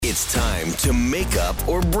It's time to make up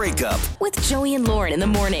or break up. With Joey and Lauren in the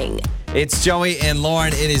morning. It's Joey and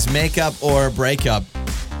Lauren. It is makeup or breakup.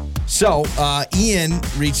 So, Ian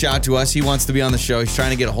reached out to us. He wants to be on the show. He's trying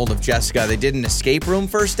to get a hold of Jessica. They did an escape room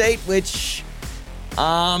first date, which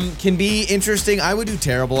can be interesting. I would do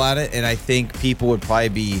terrible at it, and I think people would probably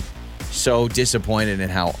be so disappointed in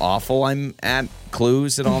how awful I'm at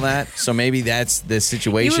clues and all that. So maybe that's the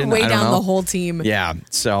situation. You would weigh I don't down know. the whole team. Yeah.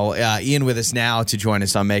 So, Ian with us now to join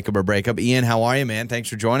us on Makeup or Breakup. Ian, how are you, man? Thanks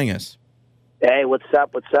for joining us. Hey, what's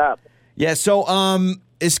up? What's up? Yeah, so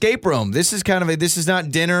escape room. This is this is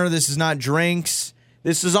not dinner, this is not drinks.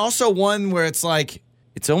 This is also one where it's like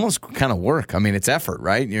it's almost kind of work. I mean, it's effort,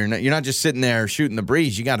 right? You're not just sitting there shooting the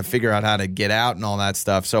breeze. You got to figure out how to get out and all that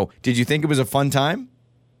stuff. So, did you think it was a fun time?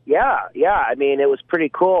 Yeah. I mean, it was pretty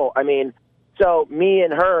cool. I mean, so me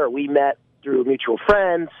and her, we met through mutual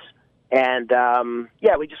friends, and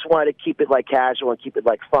we just wanted to keep it like casual and keep it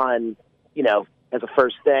like fun, as a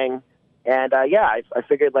first thing. And I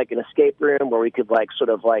figured like an escape room where we could like sort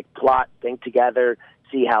of like plot, think together,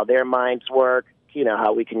 see how their minds work,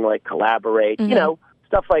 how we can like collaborate,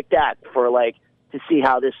 stuff like that for like to see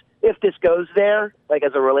how if this goes there, like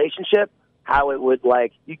as a relationship, how it would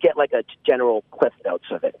like you get like a general cliff notes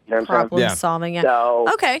of it. You know what I'm saying? Problem solving. Yeah. So,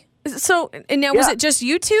 okay. So, and now was it just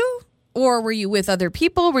you two, or were you with other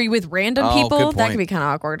people? Were you with random people? Good point. That can be kind of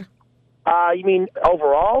awkward. You mean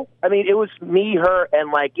overall? I mean, it was me, her,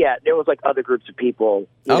 and there was like other groups of people,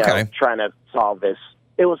 trying to solve this.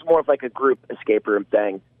 It was more of like a group escape room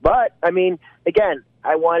thing. But, I mean, again,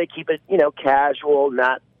 I want to keep it, casual,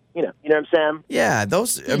 not, you know what I'm saying? Yeah,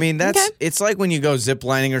 it's like when you go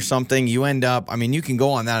ziplining or something, you end up, you can go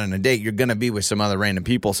on that on a date. You're going to be with some other random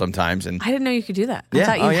people sometimes. And I didn't know you could do that. I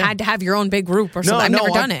thought you had to have your own big group or something. I've never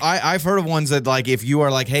done it. I've heard of ones that, like, if you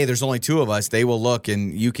are like, hey, there's only two of us, they will look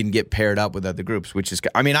and you can get paired up with other groups, which is,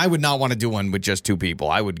 I would not want to do one with just two people.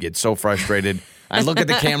 I would get so frustrated. I'd look at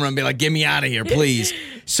the camera and be like, get me out of here, please.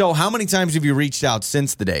 So how many times have you reached out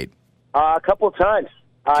since the date? A couple of times.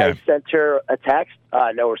 Okay. I sent her a text,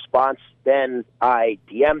 no response. Then I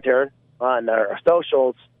DM'd her on her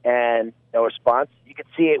socials, and no response. You could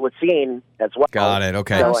see it with Scene as well. Got it,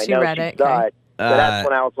 okay. So she I know read she it. saw Okay. it. So that's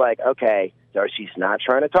when I was like, okay, so she's not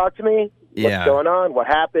trying to talk to me? What's going on? What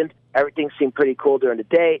happened? Everything seemed pretty cool during the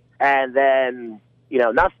date, and then,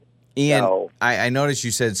 nothing. Ian, So, I noticed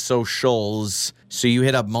you said socials, so you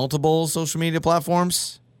hit up multiple social media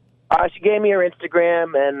platforms? she gave me her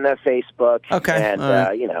Instagram and Facebook. Okay. And, all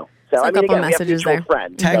right. So, So a couple again, we have messages mutual there.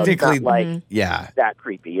 friends. Technically, so it's not like that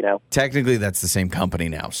creepy, Technically, that's the same company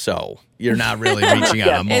now, so you're not really reaching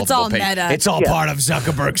out on multiple It's all pages. meta. It's all part of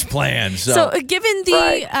Zuckerberg's plan. So, given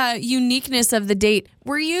the uniqueness of the date,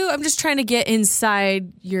 I'm just trying to get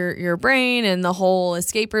inside your brain and the whole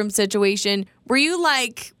escape room situation. Were you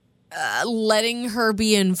like letting her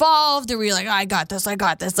be involved, or were you like, I got this? Like,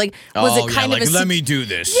 was it kind of let me do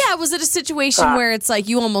this? Yeah, was it a situation where it's like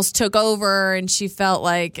you almost took over and she felt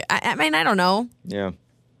like, I don't know. Yeah.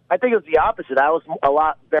 I think it was the opposite. I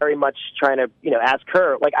was very much trying to, ask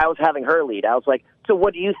her. Like, I was having her lead. I was like, so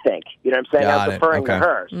what do you think? You know what I'm saying? I was deferring to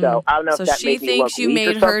her. So I don't know if that she made me look thinks you weak made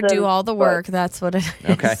or her do something, all the work. That's what it is.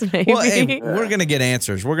 Okay. Maybe. Well, hey, we're going to get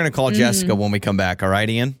answers. We're going to call Jessica when we come back. All right,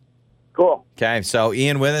 Ian? Cool. Okay, so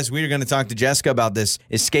Ian with us. We are going to talk to Jessica about this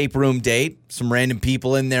escape room date. Some random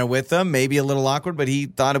people in there with them. Maybe a little awkward, but he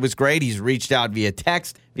thought it was great. He's reached out via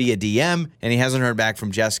text, via DM, and he hasn't heard back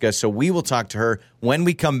from Jessica. So we will talk to her when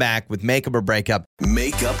we come back with Makeup or Breakup.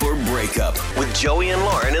 Makeup or breakup with Joey and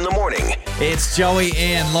Lauren in the morning. It's Joey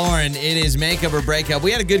and Lauren. It is Makeup or Breakup.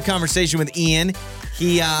 We had a good conversation with Ian.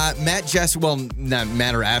 He met Jessica, not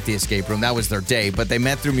met her at the escape room. That was their date, but they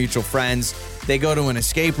met through mutual friends. They go to an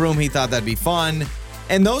escape room. He thought that'd be fun.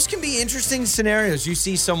 And those can be interesting scenarios. You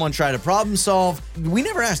see someone try to problem solve. We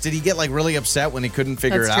never asked, did he get really upset when he couldn't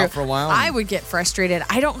figure That's it out true. for a while? I would get frustrated.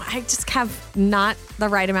 I just have not the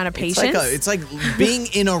right amount of patience. It's like being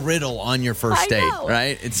in a riddle on your first date, know.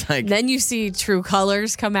 right? It's like. Then you see true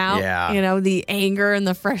colors come out. Yeah. The anger and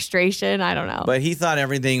the frustration. I don't know. But he thought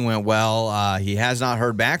everything went well. He has not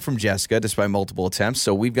heard back from Jessica despite multiple attempts.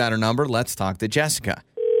 So we've got her number. Let's talk to Jessica.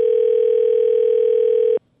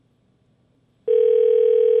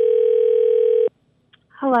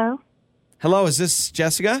 Hello, is this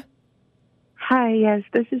Jessica? Hi, yes,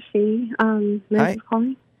 this is she. May I call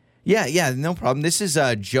me? Yeah, no problem. This is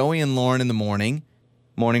Joey and Lauren in the morning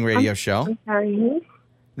radio show. I'm sorry.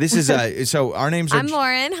 This is, so our names are... I'm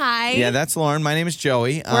Lauren. Hi. Yeah, that's Lauren. My name is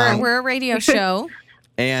Joey. We're a radio show.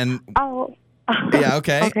 And... Oh. Yeah,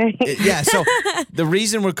 okay. Okay. Yeah, so the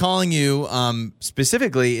reason we're calling you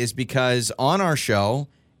specifically is because on our show,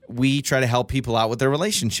 we try to help people out with their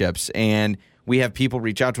relationships. And we have people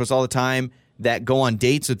reach out to us all the time that go on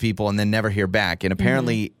dates with people and then never hear back. And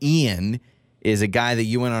apparently Ian is a guy that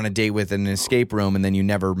you went on a date with in an escape room and then you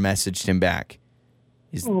never messaged him back.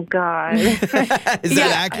 Oh, God. Is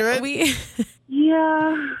that accurate?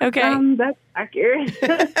 Yeah. Okay. That's accurate.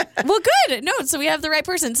 Well, good. No, so we have the right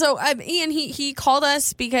person. So Ian, he called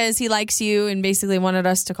us because he likes you and basically wanted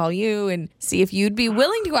us to call you and see if you'd be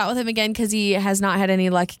willing to go out with him again because he has not had any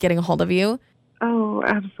luck getting a hold of you. Oh,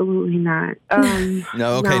 absolutely not.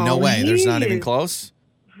 No, okay, no way. There's not even close?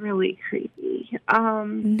 Really creepy.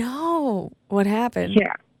 No. What happened?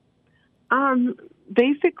 Yeah.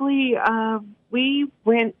 Basically, we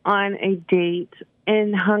went on a date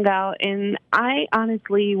and hung out, and I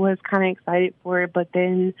honestly was kind of excited for it, but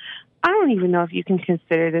then I don't even know if you can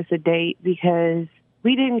consider this a date because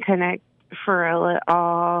we didn't connect for real at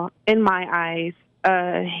all in my eyes.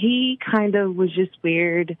 He kind of was just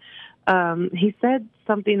weird. He said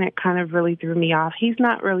something that kind of really threw me off. He's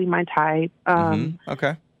not really my type.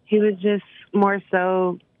 Okay. He was just more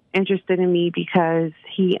so interested in me because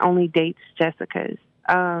he only dates Jessicas.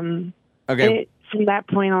 Okay. From that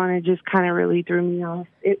point on, it just kind of really threw me off.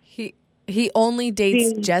 He only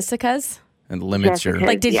dates Jessicas? And limits your...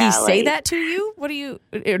 Like, did he say that to you? What do you...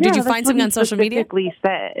 Did you find something on social media? Specifically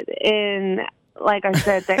said. And like I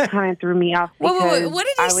said, that kind of threw me off. Wait. What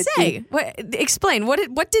did he say? Explain.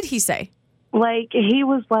 What did he say? Like, he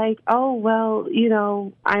was like, oh, well,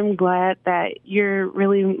 I'm glad that you're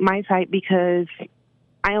really my type because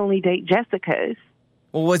I only date Jessicas.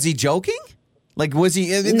 Well, was he joking? Like, was he...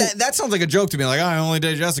 That sounds like a joke to me. Like, I only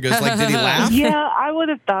date Jessicas. Like, did he laugh? Yeah, I would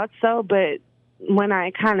have thought so, but when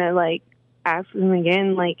I kind of, asked him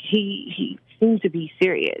again, he seemed to be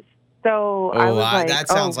serious. So I was like, that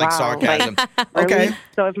sounds like wow. sarcasm. Really? Okay.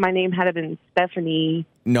 So if my name had been Stephanie...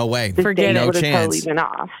 No way. Forget it. No would have chance. totally been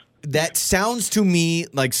off. That sounds to me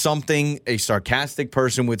like something a sarcastic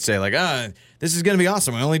person would say, like, this is going to be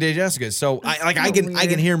awesome. I only date Jessica. So I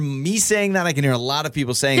can hear me saying that. I can hear a lot of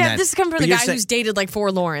people saying that. Yeah, this is coming from the guy who's dated like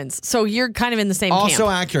 4 Laurens. So you're kind of in the same also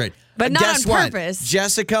camp. accurate. But not guess on what? purpose.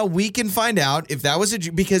 Jessica, we can find out if that was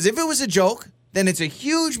because if it was a joke, then it's a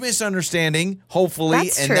huge misunderstanding, hopefully,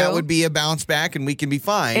 That's and true. that would be a bounce back and we can be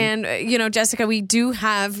fine. And, Jessica, we do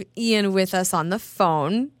have Ian with us on the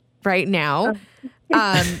phone right now.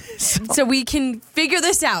 So we can figure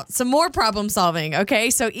this out. Some more problem solving. Okay.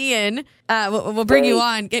 So Ian, we'll bring you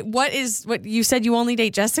on. What you said you only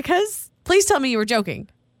date Jessicas? Please tell me you were joking.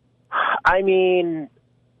 I mean,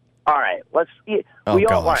 all right. All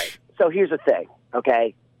right. So here's the thing.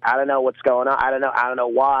 Okay. I don't know what's going on. I don't know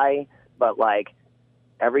why, but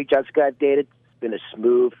every Jessica I've dated, it's been a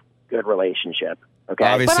smooth, good relationship. Okay.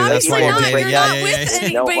 Obviously, but that's why you're dating.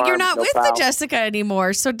 You're not with the Jessica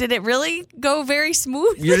anymore. So did it really go very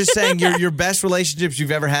smooth? You're just saying your best relationships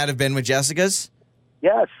you've ever had have been with Jessica's?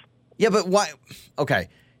 Yes. Yeah, but why? Okay,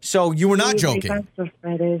 so you were not joking.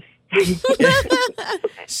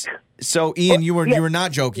 So Ian, you were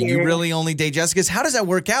not joking. You really only date Jessica's. How does that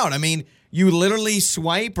work out? I mean, you literally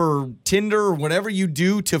swipe or Tinder or whatever you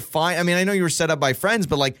do to find. I mean, I know you were set up by friends,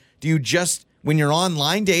 but do you just? When you're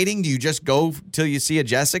online dating, do you just go till you see a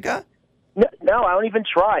Jessica? No, I don't even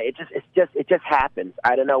try. It just happens.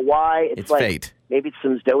 I don't know why. It's like fate. Maybe it's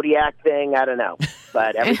some zodiac thing. I don't know.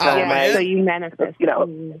 But every time so you manifest.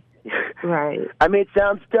 Right. I mean, it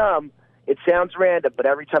sounds dumb. It sounds random. But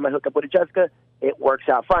every time I hook up with a Jessica, it works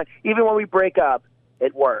out fine. Even when we break up,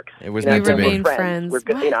 it works. It was meant to be. Remain friends. We're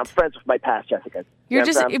good. I'm friends with my past Jessicas. You're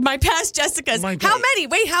just my past Jessicas. How many?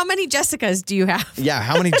 Wait, how many Jessicas do you have? Yeah,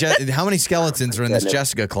 how many skeletons are in this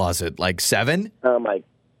Jessica closet? 7? Oh my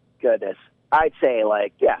goodness. I'd say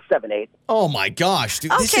 7, 8. Oh my gosh,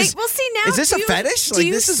 dude. Okay, see now. Is this a fetish?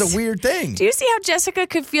 This is a weird thing. Do you see how Jessica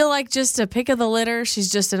could feel like just a pick of the litter? She's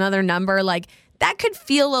just another number. That could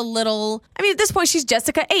feel a little. I mean, at this point, she's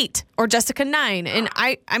Jessica 8 or Jessica 9, and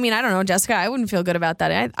I mean, I don't know, Jessica. I wouldn't feel good about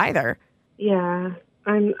that either. Yeah,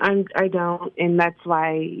 I don't, and that's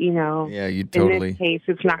why Yeah, you totally. In this case,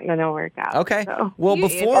 it's not going to work out. Okay. So. Well,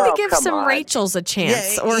 before we give some Rachels a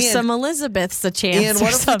chance or Ian, some Elizabeths a chance. Ian,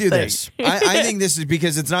 what if we do something? this? I think this is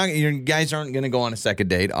because it's not. You guys aren't going to go on a second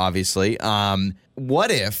date, obviously. What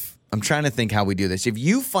if? I'm trying to think how we do this. If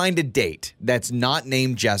you find a date that's not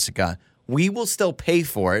named Jessica, we will still pay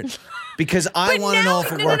for it because I want to know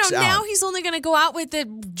if it works out. Now he's only going to go out with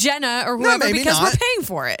Jenna or whoever because we're paying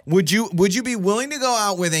for it. Would you be willing to go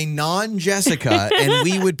out with a non-Jessica and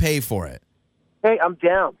we would pay for it? hey, I'm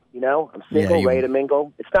down. I'm single, Yeah, ready to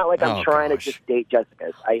mingle. It's not like I'm trying to just date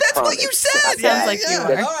Jessica. That's promise. what you said. Sounds like you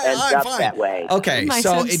are. It ends up that way. Okay, Mike,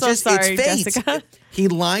 so I'm it's so just sorry, it's fate. Jessica. He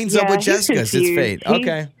lines up with he's Jessica's. It's fate. confused.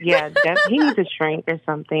 Okay. Yeah, he needs a shrink or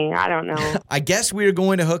something. I don't know. I guess we are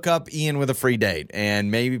going to hook up Ian with a free date,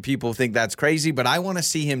 and maybe people think that's crazy, but I want to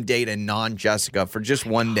see him date a non-Jessica for just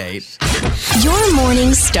one date. Your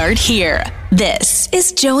mornings start here. This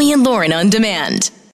is Joey and Lauren on Demand.